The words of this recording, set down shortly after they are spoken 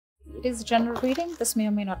It is a general reading. This may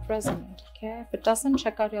or may not resonate. Okay, if it doesn't,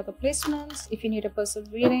 check out your other placements. If you need a personal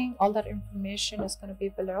reading, all that information is going to be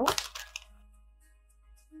below.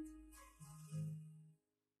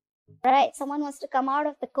 Right, someone wants to come out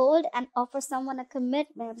of the cold and offer someone a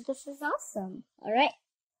commitment. This is awesome. All right.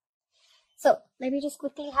 So let me just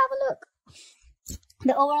quickly have a look.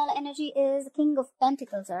 The overall energy is King of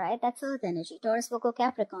Pentacles. All right, that's Earth energy. Taurus, Virgo,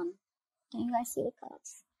 Capricorn. Can you guys see the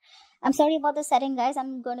cards? I'm sorry about the setting, guys.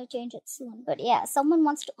 I'm going to change it soon. But yeah, someone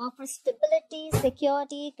wants to offer stability,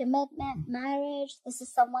 security, commitment, marriage. This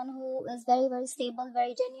is someone who is very, very stable,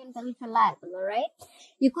 very genuine, very reliable, all right?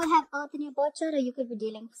 You could have Earth in your birth chart, or you could be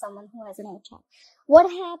dealing with someone who has an Earth chart. What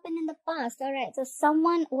happened in the past? All right, so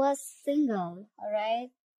someone was single, all right?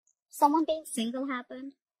 Someone being single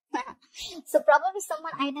happened. So probably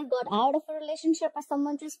someone either got out of a relationship, or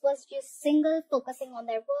someone was just single, focusing on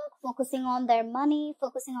their work, focusing on their money,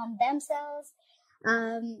 focusing on themselves,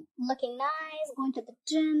 looking nice, going to the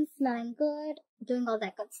gym, smelling good, doing all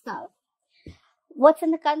that good stuff. What's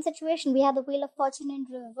in the current situation? We have the Wheel of Fortune in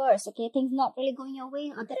reverse, okay? Things not really going your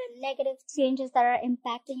way, or there are negative changes that are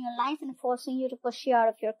impacting your life and forcing you to push you out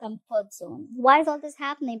of your comfort zone. Why is all this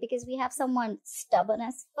happening? Because we have someone stubborn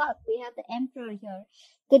as fuck. We have the Emperor here.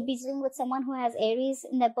 Could be dealing with someone who has Aries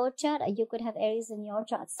in their birth chart, or you could have Aries in your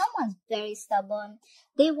chart. Someone's very stubborn.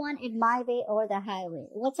 They want it my way or the highway.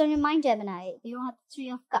 What's on your mind, Gemini? You have the Three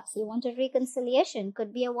of Cups. You want a reconciliation.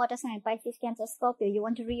 Could be a water sign, Pisces, Cancer, Scorpio. You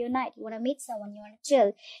want to reunite. You want to meet someone. You want to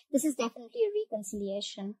chill. This is definitely a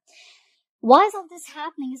reconciliation. Why is all this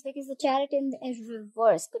happening? Is because the Chariot is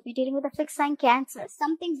reversed. Could be dealing with a fixed sign, Cancer.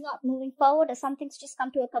 Something's not moving forward, or something's just come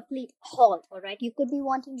to a complete halt, all right? You could be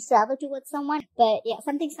wanting to travel towards someone, but yeah,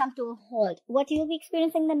 something's come to a halt. What you'll be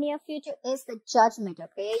experiencing in the near future is the Judgment,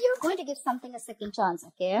 okay? You're going to give something a second chance,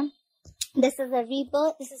 okay? This is a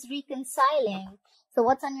rebirth. This is reconciling. So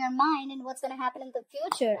what's on your mind and what's going to happen in the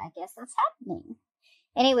future? I guess that's happening.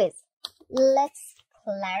 Anyways, let's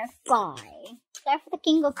clarify. Clarify the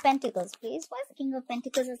King of Pentacles, please. Why is the King of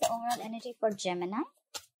Pentacles is the overall energy for Gemini?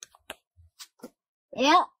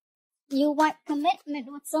 Yeah, you want commitment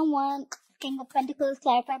with someone. King of Pentacles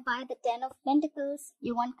clarified by the Ten of Pentacles.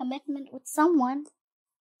 You want commitment with someone.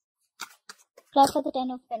 Clarify the Ten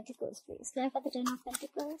of Pentacles, please. Clarify the Ten of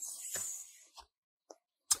Pentacles.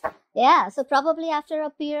 Yeah, so probably after a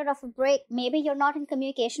period of a break, maybe you're not in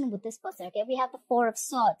communication with this person, okay? We have the Four of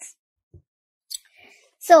Swords.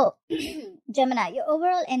 So, Gemini, your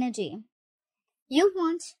overall energy, you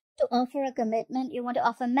want to offer a commitment, you want to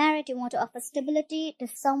offer marriage, you want to offer stability to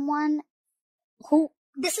someone who,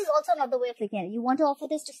 this is also another way of looking at it. You want to offer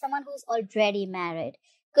this to someone who's already married.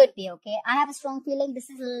 Could be, okay? I have a strong feeling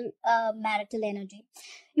this is marital energy.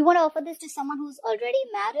 You want to offer this to someone who's already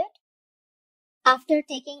married after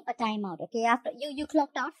taking a time out, okay? After you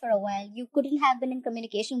clocked out for a while, you couldn't have been in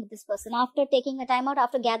communication with this person. After taking a time out,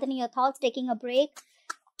 after gathering your thoughts, taking a break,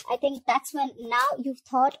 I think that's when now you've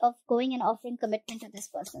thought of going and offering commitment to this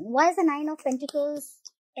person. Why is the Nine of Pentacles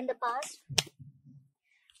in the past?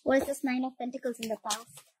 What is this Nine of Pentacles in the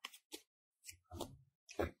past?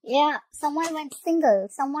 Yeah, someone went single.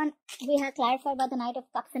 Someone, we had clarified by the Knight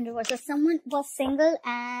of Cups in reverse. So someone was single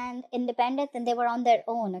and independent and they were on their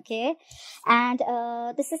own, okay? And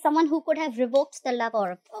this is someone who could have revoked the love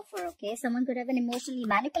offer, okay? Someone could have been emotionally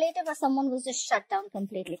manipulative, or someone was just shut down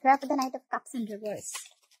completely. Clarify the Knight of Cups in reverse.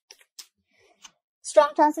 Strong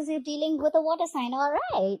chances you're dealing with a water sign. All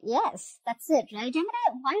right. Yes, that's it, right?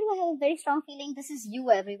 Gemini, why do I have a very strong feeling this is you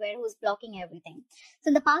everywhere who's blocking everything? So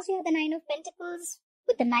in the past, you had the Nine of Pentacles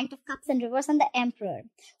with the Knight of Cups in reverse and the Emperor.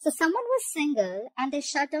 So someone was single and they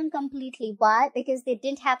shut down completely. Why? Because they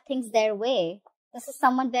didn't have things their way. This is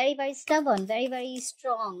someone very, very stubborn, very, very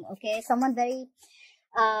strong, okay? Someone very,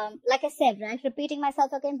 like I said, right? Repeating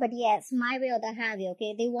myself again, but yes, my way or the highway,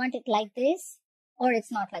 okay? They want it like this, or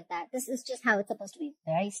it's not like that. This is just how it's supposed to be.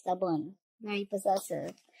 Very stubborn, very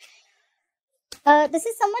possessive. This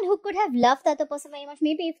is someone who could have loved the other person very much.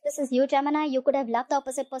 Maybe if this is you, Gemini, you could have loved the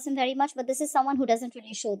opposite person very much, but this is someone who doesn't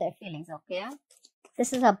really show their feelings, okay?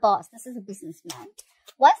 This is a boss. This is a businessman.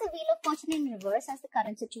 Why is the Wheel of Fortune in reverse as the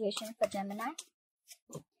current situation for Gemini?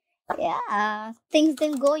 Yeah, things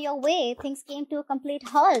didn't go your way. Things came to a complete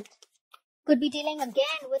halt. Could be dealing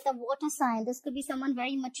again with a water sign. This could be someone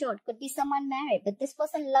very mature. Could be someone married. But this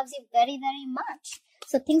person loves you very, very much.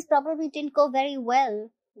 So things probably didn't go very well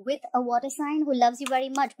with a water sign who loves you very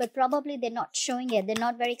much. But probably they're not showing it. They're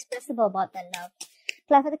not very expressive about their love.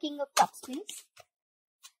 Clarify the King of Cups, please.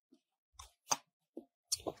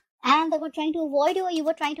 And they were trying to avoid you, or you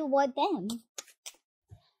were trying to avoid them.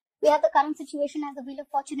 We have the current situation as the Wheel of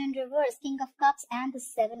Fortune in reverse, King of Cups, and the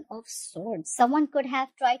Seven of Swords. Someone could have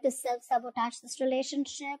tried to self-sabotage this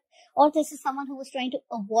relationship, or this is someone who was trying to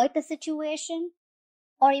avoid the situation,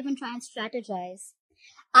 or even try and strategize.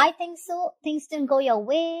 I think so. Things didn't go your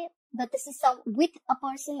way, but this is with a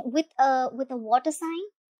person with a water sign.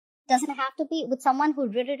 Doesn't have to be with someone who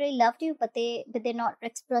really loved you, but they're not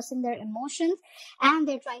expressing their emotions, and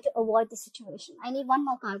they're trying to avoid the situation. I need one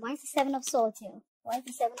more card. Why is the Seven of Swords here? Why is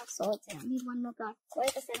the Seven of Swords here? I need one more card. Why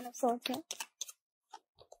is the Seven of Swords here?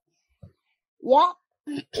 Yeah.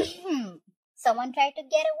 Someone tried to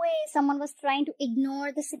get away. Someone was trying to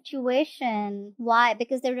ignore the situation. Why?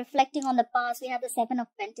 Because they're reflecting on the past. We have the Seven of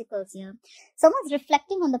Pentacles here. Someone's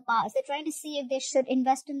reflecting on the past. They're trying to see if they should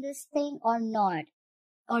invest in this thing or not.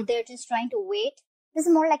 Or they're just trying to wait. This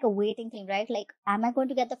is more like a waiting thing, right? Like, am I going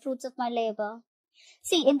to get the fruits of my labor?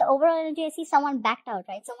 See, in the overall energy, I see someone backed out,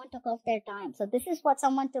 right? Someone took off their time. So this is what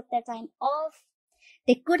someone took their time off.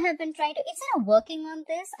 They could have been trying to, instead of working on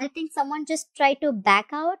this, I think someone just tried to back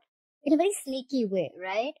out in a very sneaky way,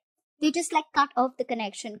 right? They just like cut off the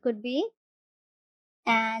connection, could be.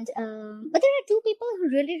 And, but there are two people who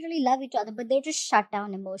really love each other, but they're just shut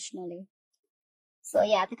down emotionally. So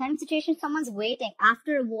yeah, the current situation, someone's waiting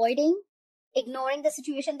after ignoring the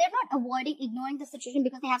situation. They're not ignoring the situation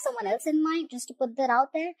because they have someone else in mind, just to put that out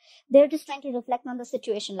there. They're just trying to reflect on the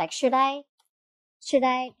situation. Like, should have, could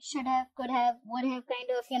have, would have, kind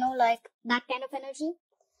of, like that kind of energy.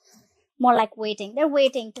 More like waiting. They're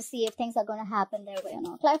waiting to see if things are going to happen their way or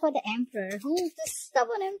not. Apply for the Emperor. Who is this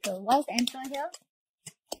stubborn Emperor? Why is the Emperor here?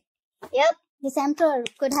 Yep, this Emperor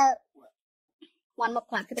could have... One more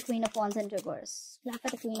clap for the Queen of Wands in reverse. Clap for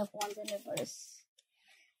the Queen of Wands in reverse.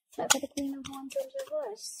 Clap for the Queen of Wands in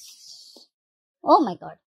reverse. Oh my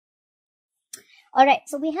god. Alright,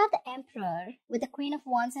 so we have the Emperor with the Queen of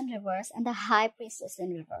Wands in reverse and the High Priestess in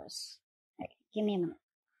reverse. Okay, give me a minute.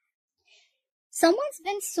 Someone's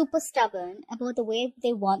been super stubborn about the way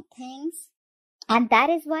they want things. And that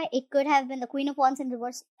is why it could have been the Queen of Wands in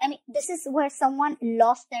reverse. I mean, this is where someone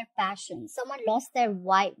lost their passion. Someone lost their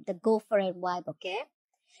vibe, the go for it vibe, okay?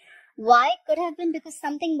 Why? It could have been because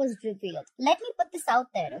something was revealed. Let me put this out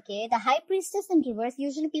there, okay? The High Priestess in reverse,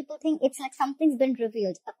 usually people think it's like something's been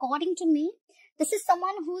revealed. According to me, this is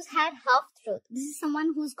someone who's had half truth. This is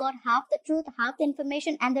someone who's got half the truth, half the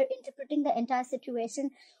information, and they're interpreting the entire situation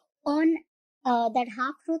on that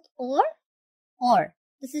half truth or.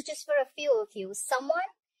 This is just for a few of you. Someone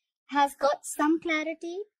has got some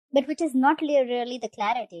clarity, but which is not really the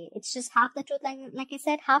clarity. It's just half the truth. Like I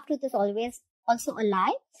said, half truth is always also a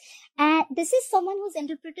lie. And this is someone who's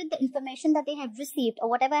interpreted the information that they have received or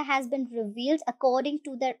whatever has been revealed according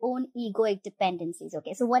to their own egoic dependencies.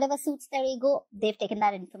 Okay, so whatever suits their ego, they've taken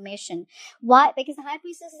that information. Why? Because the High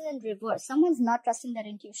Priestess is in reverse. Someone's not trusting their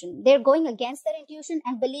intuition. They're going against their intuition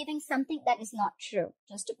and believing something that is not true.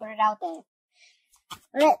 Just to put it out there.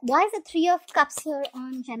 Alright, why is the Three of Cups here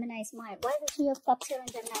on Gemini's mind? Why is the Three of Cups here on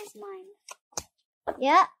Gemini's mind?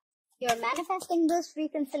 Yeah, you're manifesting this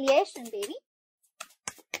reconciliation, baby.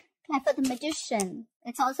 Clap for the Magician.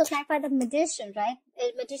 It's also clap for the Magician, right?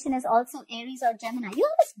 The Magician is also Aries or Gemini. You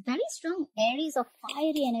have this very strong Aries or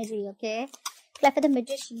fiery energy, okay? Clap for the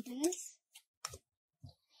Magician, please.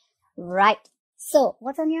 Right. So,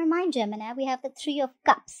 what's on your mind, Gemini? We have the Three of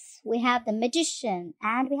Cups, we have the Magician,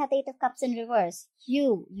 and we have the Eight of Cups in reverse.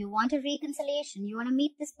 You want a reconciliation. You want to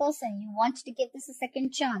meet this person. You want to give this a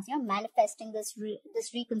second chance. You're manifesting this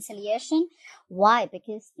reconciliation. Why?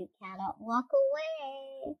 Because you cannot walk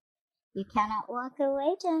away. You cannot walk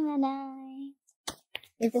away, Gemini.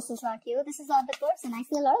 If this is not you, this is not the person. I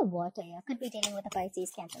see a lot of water here. Could be dealing with a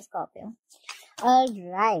Pisces, Cancer, Scorpio.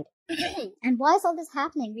 Alright. And why is all this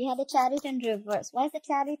happening? We have the Chariot in reverse. Why is the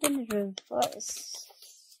Chariot in reverse?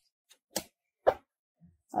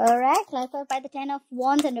 Alright, clarified by the Ten of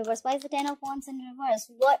Wands in reverse. Why is the Ten of Wands in reverse?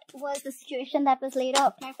 What was the situation that was laid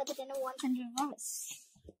out? Clarify the Ten of Wands in reverse.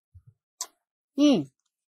 Really?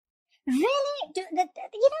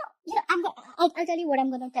 I'll tell you what I'm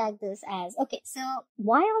going to tag this as. Okay, so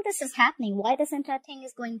why all this is happening, why this entire thing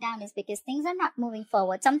is going down is because things are not moving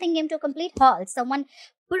forward. Something came to a complete halt. Someone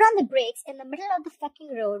put on the brakes in the middle of the fucking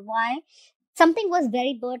road. Why? Something was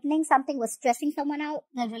very burdening. Something was stressing someone out.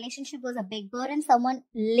 The relationship was a big burden. Someone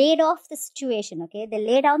laid off the situation, okay? They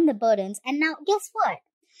laid down the burdens. And now, guess what?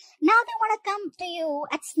 Now they want to come to you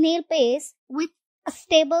at snail pace with a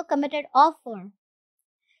stable, committed offer.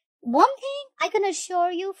 One thing I can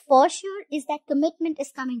assure you for sure is that commitment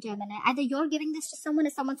is coming, Gemini. Either you're giving this to someone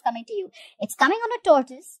or someone's coming to you. It's coming on a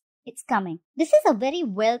tortoise. It's coming. This is a very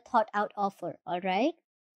well thought out offer, alright?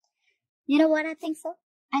 You know what I think so?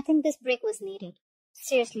 I think this break was needed.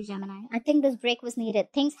 Seriously, Gemini, I think this break was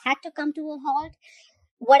needed. Things had to come to a halt.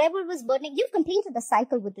 Whatever was burdening, you've completed the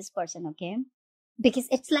cycle with this person, okay? Because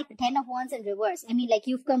it's like the 10 of wands in reverse. I mean, like,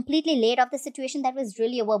 you've completely laid off the situation that was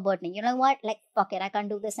really overburdening. You know what? Like, fuck it, I can't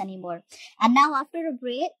do this anymore. And now after a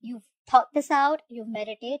break, you've thought this out, you've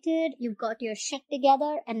meditated, you've got your shit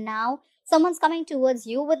together, and now someone's coming towards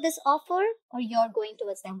you with this offer, or you're going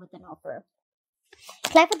towards them with an offer.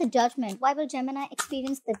 Clarify the judgment. Why will Gemini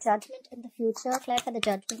experience the judgment in the future? Clarify the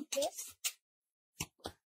judgment, please.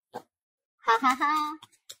 Ha ha ha.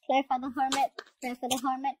 Clarify the hermit. Clarify the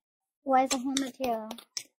hermit. Why is the hermit here?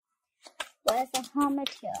 Why is the hermit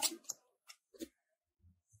here?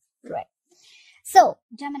 Right. So,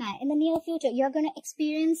 Gemini, in the near future, you're going to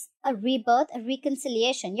experience a rebirth, a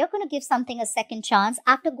reconciliation. You're going to give something a second chance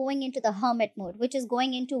after going into the hermit mode, which is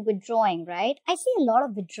going into withdrawing, right? I see a lot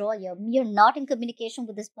of withdrawal here. You're not in communication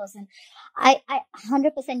with this person. I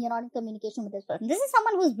 100% you're not in communication with this person. This is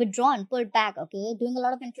someone who's withdrawn, pulled back, okay? Doing a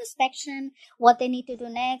lot of introspection, what they need to do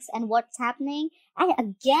next and what's happening.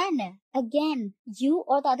 And again, you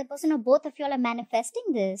or the other person or both of you all are manifesting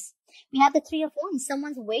this. We have the Three of Wands.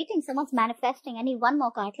 Someone's waiting. Someone's manifesting. I need one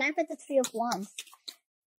more card. Clarify the Three of Wands.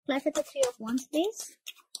 Clarify the Three of Wands, please.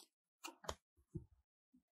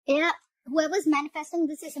 Yeah, whoever's manifesting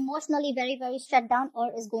this is emotionally very, very shut down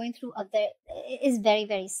or is going through is very,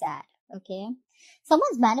 very sad. Okay.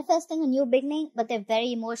 Someone's manifesting a new beginning, but they're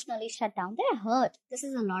very emotionally shut down. They're hurt. This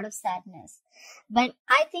is a lot of sadness. But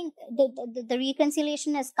I think the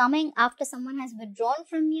reconciliation is coming after someone has withdrawn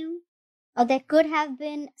from you. Or there could have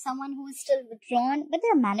been someone who is still withdrawn, but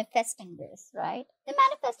they're manifesting this, right? They're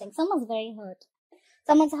manifesting. Someone's very hurt.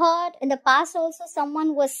 Someone's hurt. In the past also,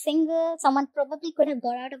 someone was single. Someone probably could have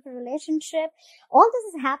got out of a relationship. All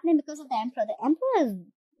this is happening because of the Emperor. The Emperor is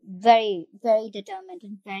very, very determined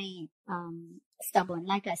and very stubborn,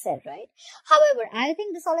 like I said, right? However, I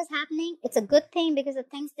think this all is happening. It's a good thing because the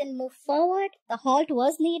things didn't move forward. The halt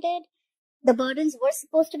was needed. The burdens were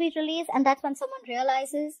supposed to be released. And that's when someone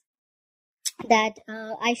realizes that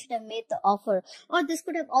I should have made the offer. Or this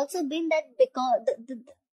could have also been that because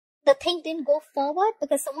the thing didn't go forward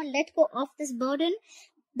because someone let go of this burden.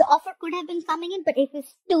 The offer could have been coming in, but it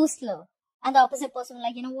was too slow. And the opposite person was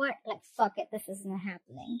like, you know what? Like, fuck it. This isn't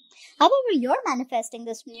happening. However, you're manifesting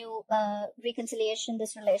this new reconciliation,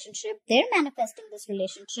 this relationship. They're manifesting this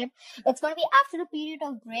relationship. It's going to be after a period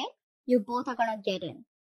of break. You both are going to get in.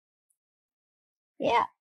 Yeah.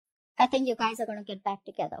 I think you guys are going to get back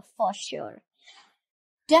together for sure.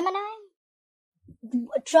 Gemini,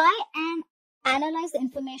 try and analyze the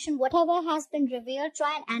information. Whatever has been revealed,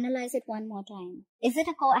 try and analyze it one more time. Is it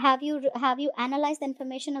have you analyzed the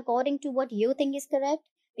information according to what you think is correct?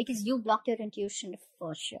 Because you blocked your intuition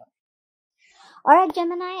for sure. Alright,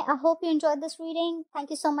 Gemini, I hope you enjoyed this reading. Thank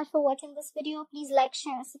you so much for watching this video. Please like,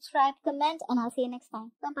 share, subscribe, comment, and I'll see you next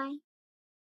time. Bye-bye.